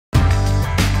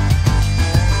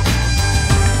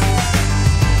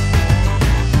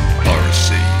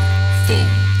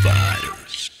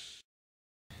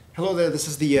Hello there, this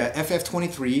is the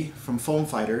FF-23 from Foam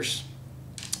Fighters,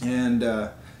 and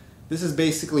this is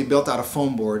basically built out of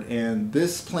foam board, and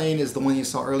this plane is the one you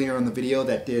saw earlier in the video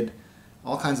that did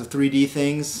all kinds of 3D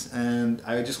things, and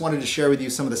I just wanted to share with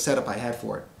you some of the setup I had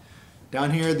for it.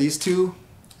 Down here, these two,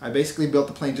 I basically built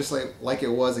the plane just like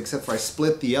it was, except for I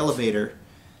split the elevator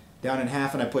down in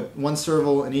half and I put one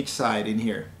servo in each side in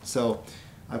here. So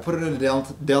I put it in a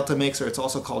delta mix, or it's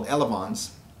also called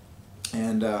elevons,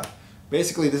 and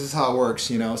basically this is how it works,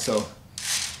 so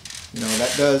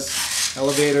that does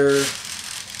elevator,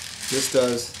 this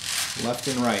does left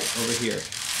and right over here.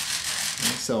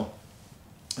 Okay, so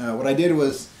what I did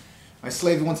was I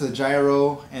slaved one to the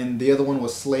gyro and the other one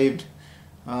was slaved,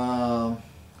 what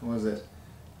was it?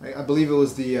 I believe it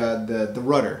was the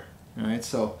rudder. Alright,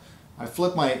 so I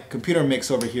flip my computer mix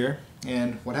over here,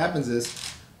 and what happens is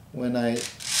when I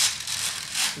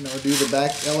do the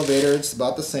back elevator, it's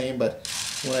about the same, but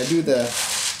when I do the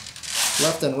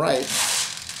left and right,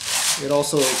 it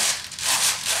also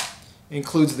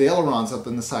includes the ailerons up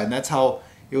in the side, and that's how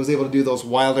it was able to do those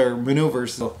wilder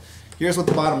maneuvers. So here's what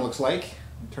the bottom looks like.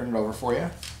 I'll turn it over for you.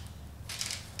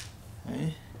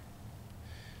 Okay.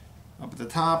 Up at the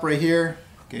top right here,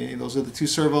 okay, those are the two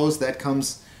servos that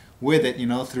comes with it,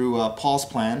 through Paul's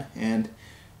plan, and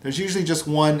there's usually just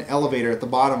one elevator at the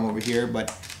bottom over here,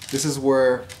 but this is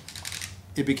where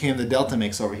it became the delta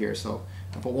mix over here. So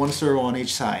I put one servo on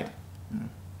each side.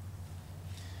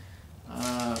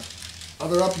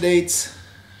 Other updates.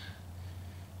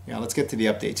 Yeah, let's get to the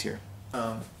updates here.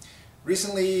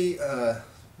 Recently,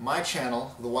 my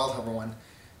channel, the Wild Hover one,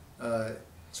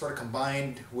 sort of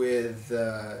combined with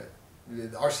the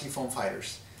RC Foam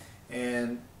Fighters.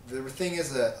 And the thing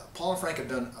is that Paul and Frank have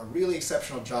done a really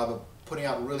exceptional job of putting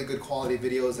out really good quality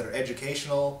videos that are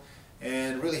educational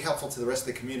and really helpful to the rest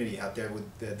of the community out there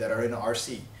that are in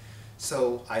RC.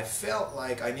 So I felt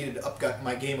like I needed to up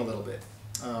my game a little bit.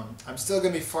 I'm still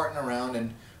going to be farting around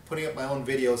and putting up my own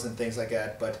videos and things like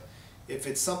that, but if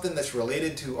it's something that's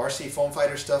related to RC Foam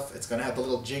Fighter stuff, it's going to have the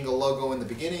little jingle logo in the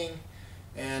beginning,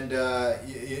 and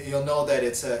you'll know that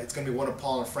it's going to be one of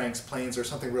Paul and Frank's planes or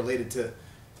something related to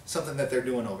something that they're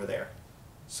doing over there.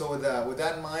 So with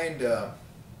that in mind,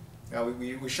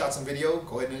 we shot some video.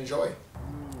 Go ahead and enjoy.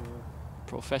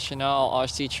 Professional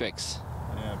RC tricks.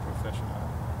 Yeah, professional.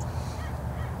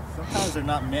 Sometimes they're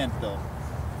not meant though.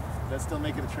 Does that still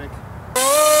make it a trick?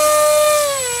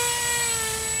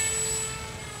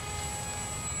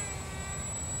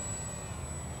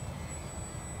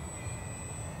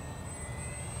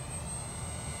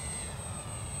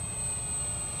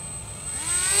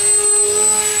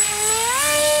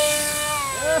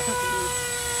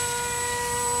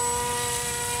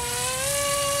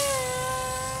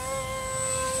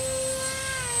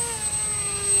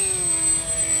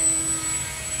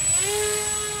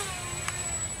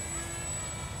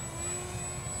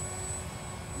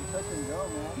 Touch and go,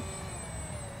 man.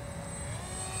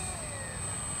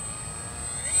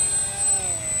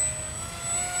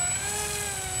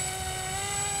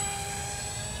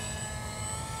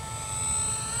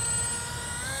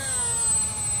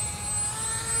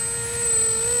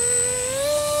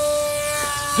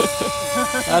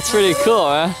 That's pretty cool,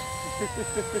 man.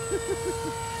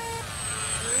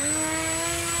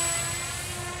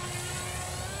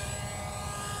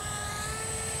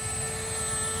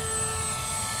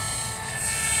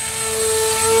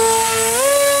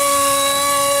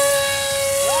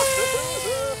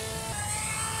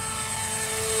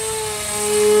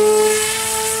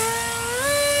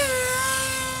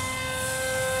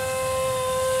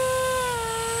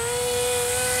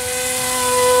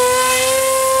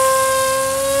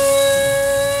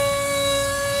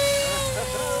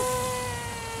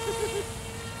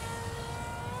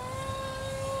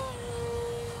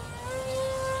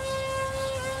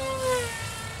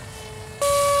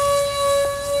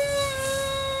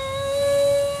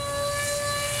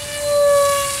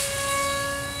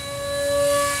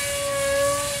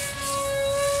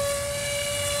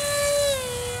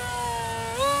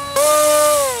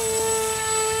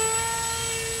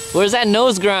 Where's that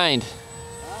nose grind?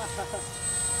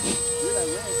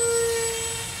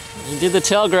 You did the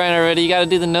tail grind already, you gotta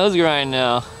do the nose grind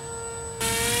now.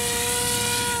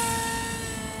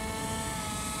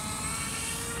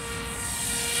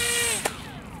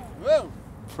 Whoa.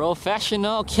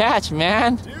 Professional catch,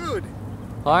 man. Dude.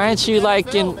 Why aren't you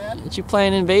aren't you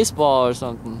playing in baseball or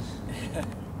something?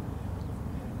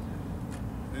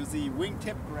 There's the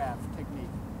wingtip grab technique.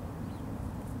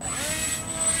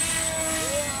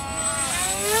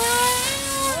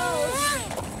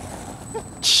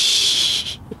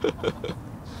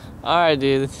 Alright,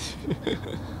 dude.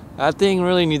 That thing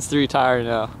really needs to retire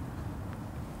now.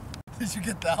 Did you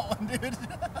get that one, dude?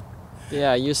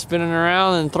 Yeah, you spinning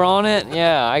around and throwing it?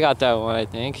 Yeah, I got that one, I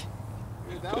think.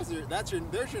 Dude,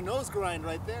 there's your nose grind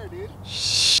right there, dude.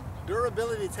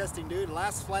 Durability testing, dude.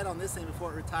 Last flight on this thing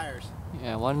before it retires.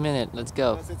 Yeah, 1 minute. Let's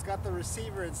go. Because it's got the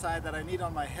receiver inside that I need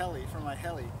on my heli, for my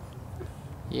heli.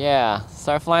 Yeah,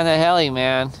 start flying that heli,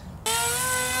 man.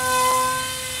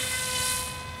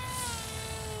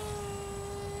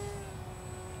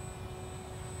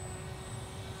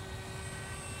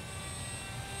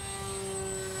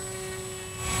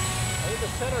 I think the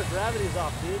center of gravity's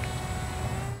off, dude.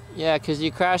 Yeah, because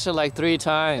you crashed it like 3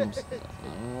 times.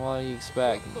 What do you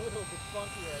expect? It's a little bit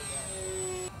funky right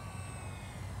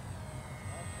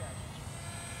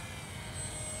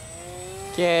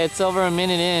now. Okay, it's over a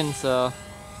minute in, so.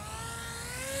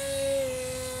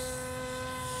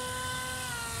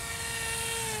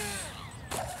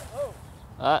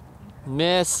 Oh.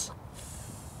 Miss.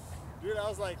 Dude, I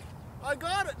was like, I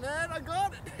got it, man, I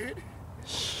got it, dude.